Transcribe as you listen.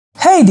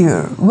Hey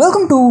there,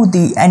 welcome to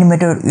the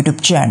Animator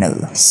YouTube channel.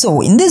 So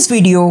in this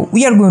video,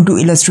 we are going to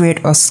illustrate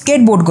a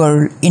skateboard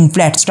girl in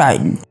flat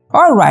style.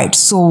 Alright,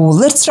 so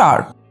let's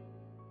start.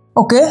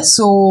 Okay,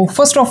 so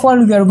first of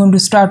all, we are going to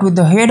start with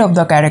the head of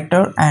the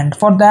character, and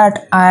for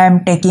that I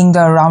am taking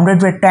the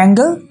rounded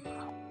rectangle.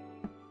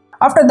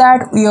 After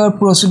that, we are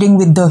proceeding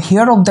with the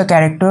hair of the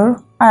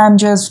character. I am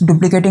just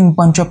duplicating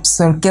bunch of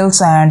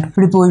circles and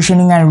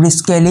repositioning and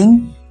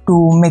rescaling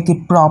to make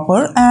it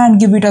proper and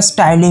give it a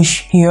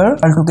stylish hair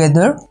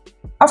altogether.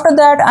 After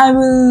that, I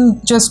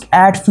will just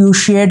add few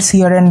shades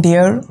here and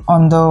there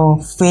on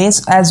the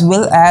face as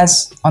well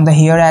as on the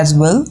hair as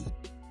well.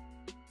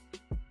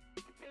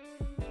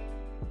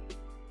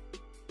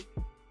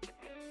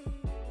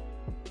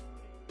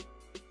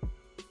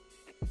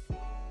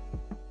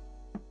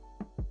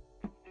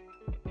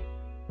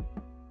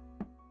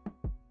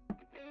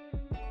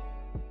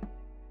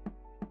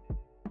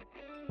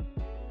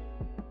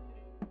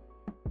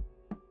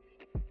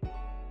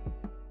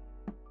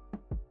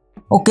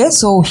 Okay,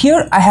 so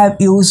here I have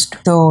used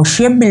the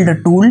shape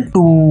builder tool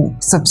to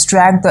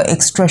subtract the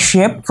extra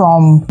shape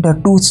from the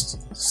two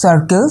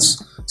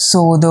circles.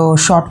 So the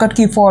shortcut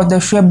key for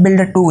the shape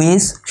builder tool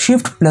is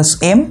Shift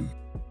plus M.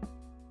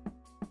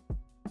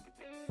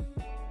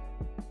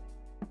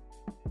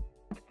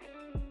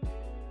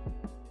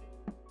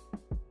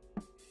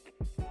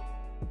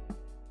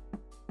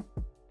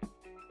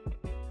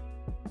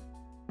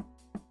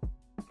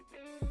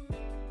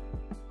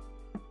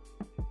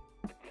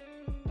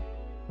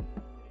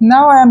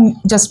 Now I am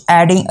just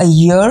adding a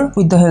ear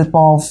with the help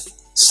of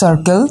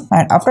circle,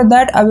 and after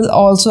that I will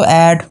also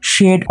add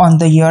shade on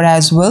the ear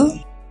as well.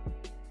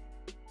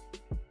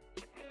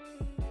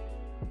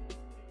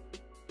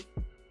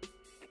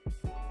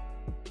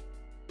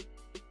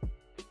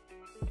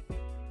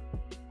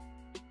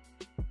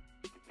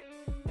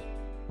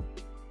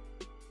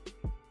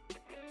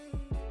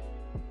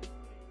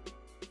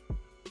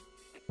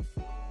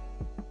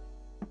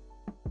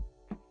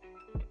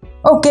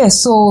 Okay,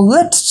 so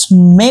let's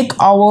make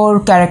our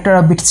character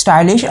a bit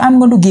stylish. I'm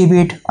going to give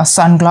it a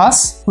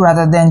sunglass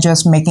rather than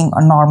just making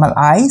a normal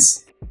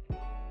eyes.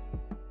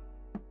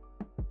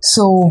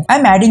 So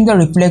I'm adding the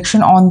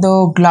reflection on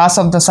the glass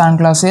of the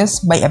sunglasses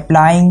by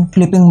applying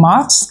clipping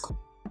mask.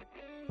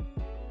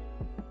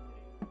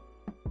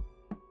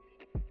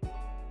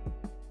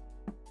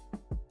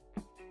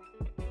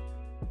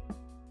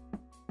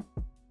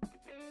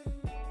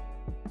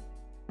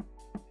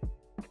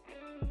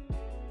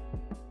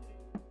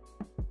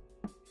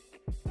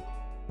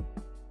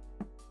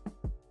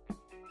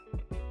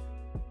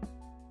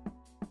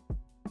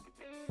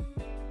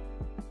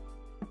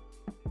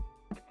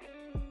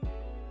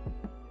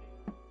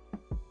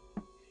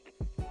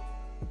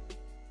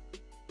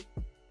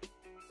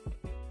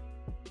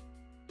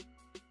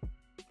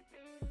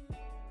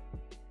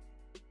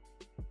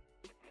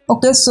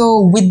 Okay,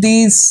 so with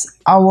this,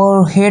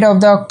 our head of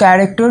the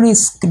character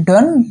is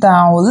done.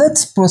 Now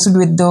let's proceed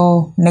with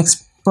the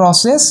next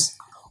process,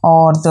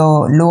 or the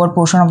lower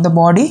portion of the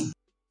body.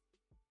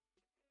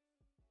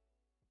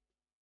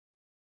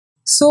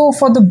 So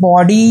for the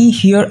body,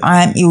 here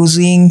I am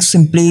using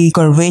simply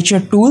curvature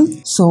tool.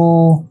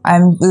 So I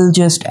will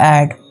just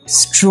add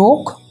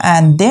stroke,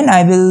 and then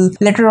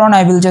later on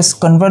I will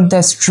just convert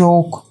the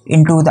stroke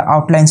into the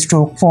outline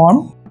stroke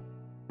form.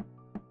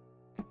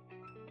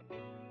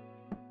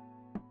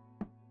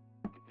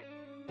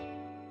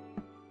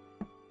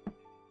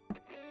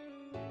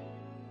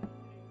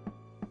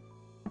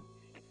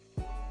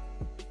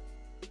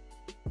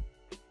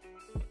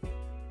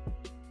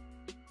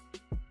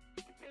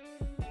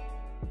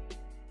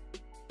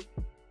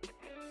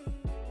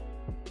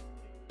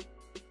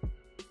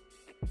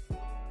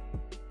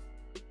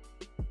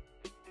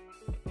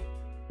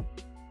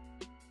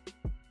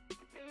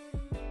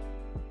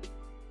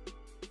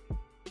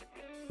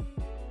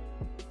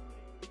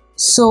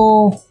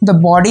 So the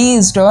body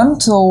is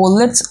done, so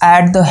let's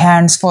add the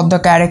hands for the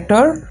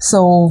character.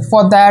 So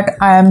for that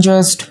I am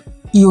just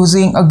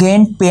using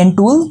again pen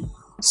tool.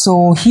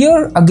 So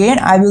here again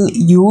I will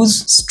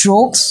use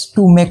strokes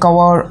to make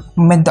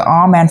the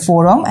arm and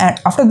forearm, and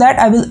after that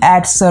I will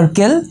add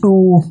circle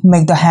to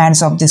make the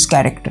hands of this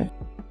character.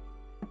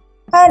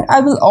 And I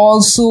will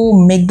also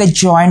make the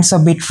joints a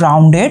bit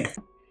rounded.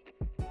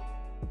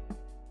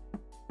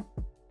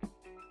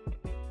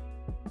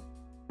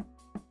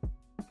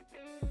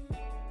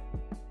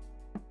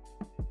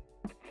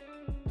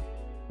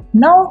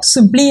 Now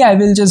simply I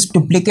will just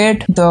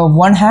duplicate the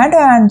one hand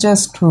and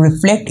just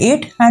reflect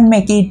it and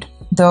make it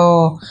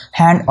the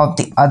hand of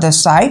the other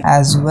side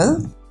as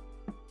well.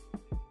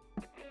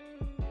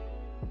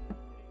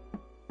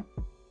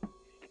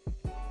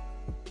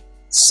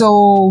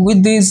 So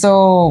with this,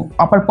 the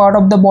upper part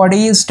of the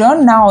body is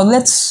done. Now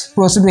let's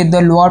proceed with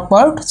the lower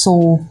part.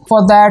 So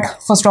for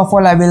that, first of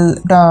all I will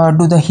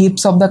do the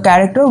hips of the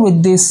character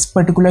with this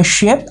particular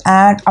shape,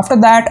 and after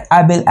that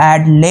I will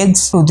add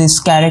legs to this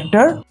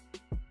character.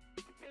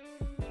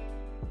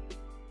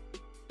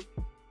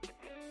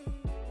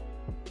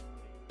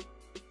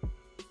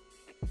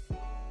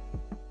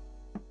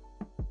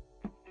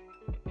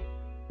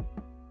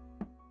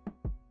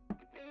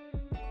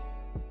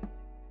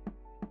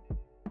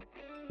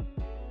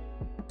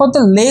 For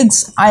the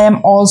legs, I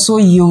am also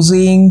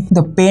using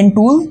the pen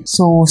tool.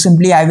 So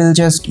simply I will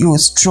just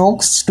use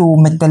strokes to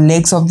make the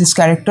legs of this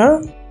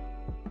character.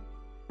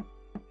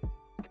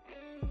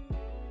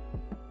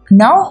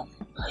 Now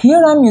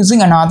here I am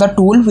using another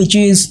tool, which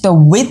is the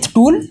width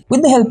tool.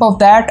 With the help of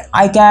that,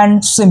 I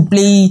can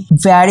simply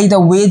vary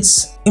the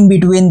widths in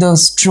between the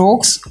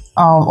strokes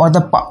or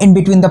in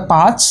between the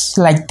paths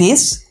like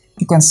this.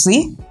 You can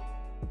see.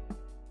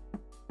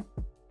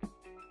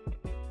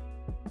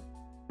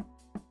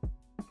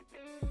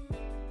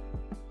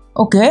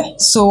 Okay,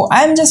 so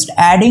I'm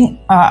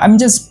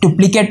just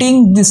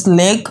duplicating this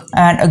leg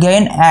and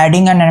again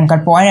adding an anchor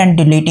point and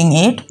deleting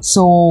it.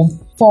 So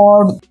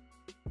for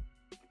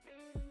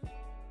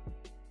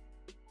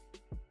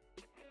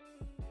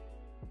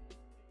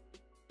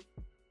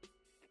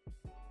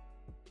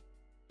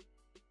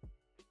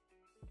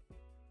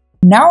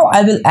now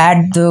I will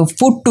add the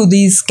foot to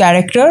this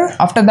character.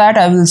 After that,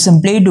 I will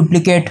simply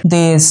duplicate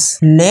this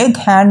leg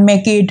and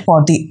make it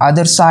for the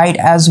other side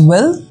as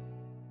well.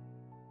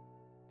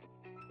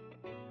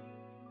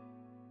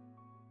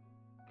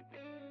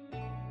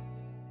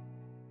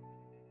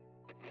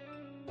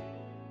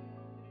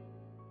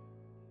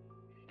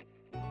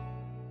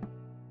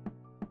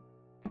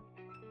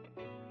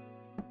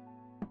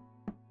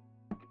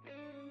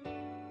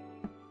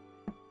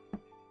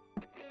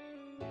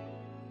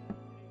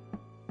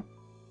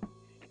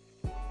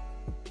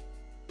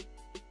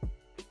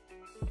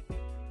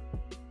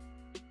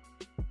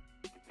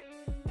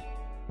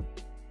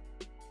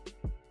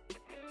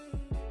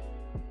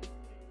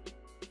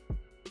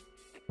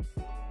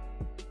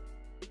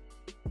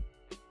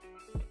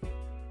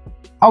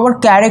 Our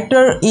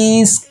character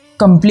is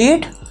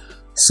complete,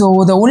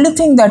 so the only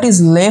thing that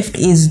is left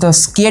is the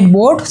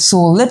skateboard. So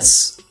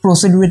let's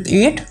proceed with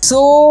it.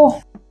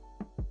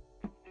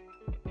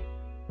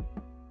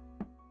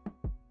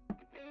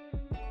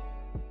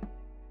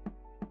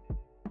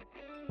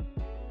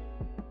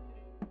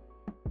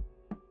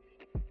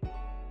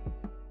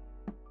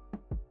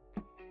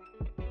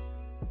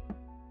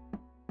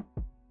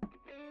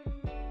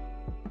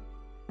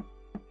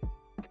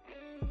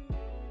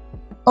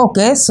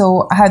 Okay,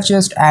 so I have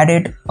just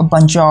added a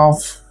bunch of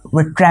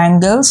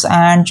rectangles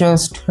and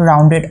just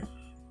rounded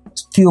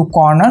few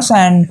corners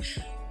and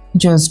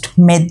just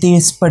made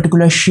these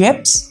particular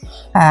shapes.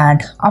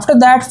 And after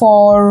that,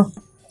 for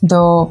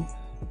the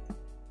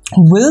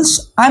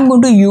wheels, I'm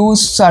going to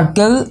use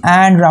circle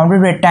and rounded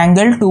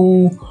rectangle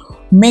to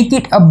make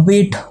it a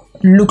bit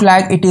look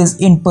like it is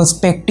in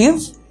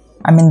perspective.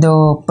 I mean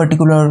the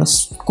particular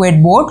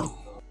skateboard.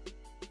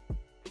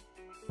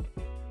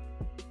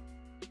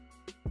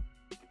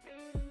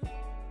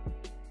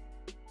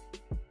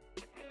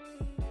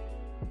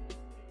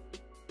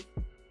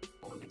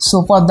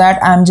 So for that,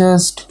 I'm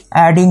just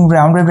adding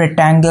rounded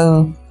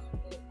rectangle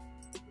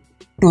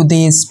to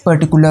this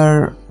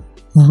particular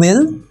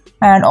wheel,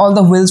 and all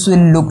the wheels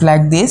will look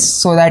like this,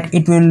 so that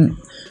it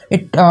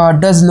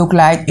does look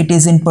like it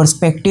is in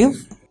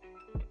perspective.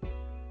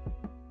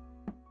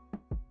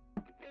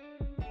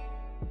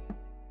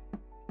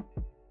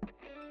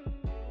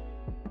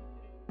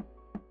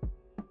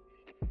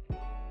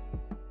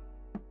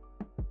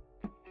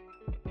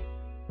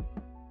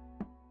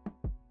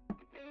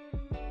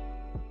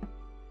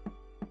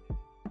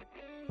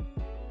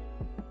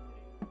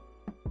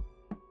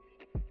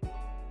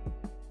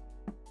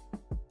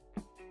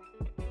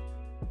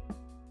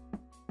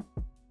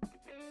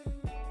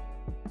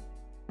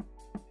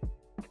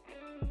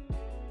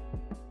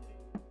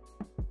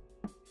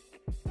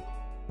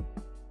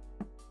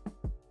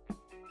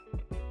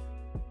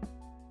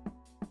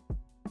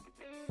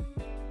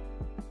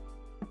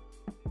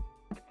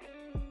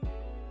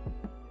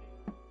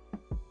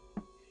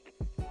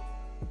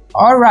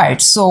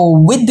 Alright, so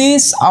with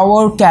this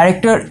our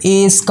character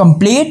is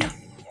complete.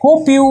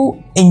 Hope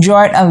you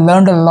enjoyed and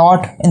learned a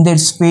lot in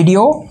this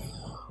video.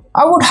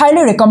 I would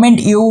highly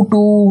recommend you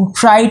to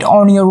try it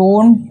on your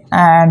own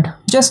and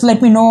just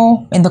let me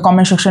know in the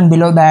comment section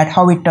below that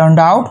how it turned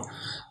out.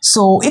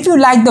 So if you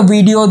like the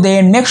video,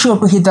 then make sure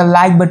to hit the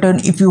like button.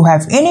 If you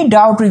have any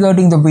doubt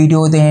regarding the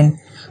video, then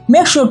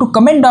make sure to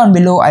comment down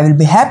below. I will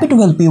be happy to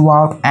help you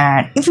out.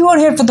 And if you are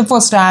here for the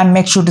first time,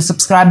 make sure to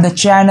subscribe the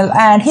channel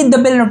and hit the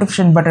bell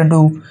notification button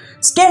to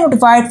stay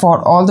notified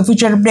for all the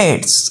future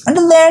updates.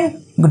 Until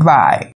then, goodbye.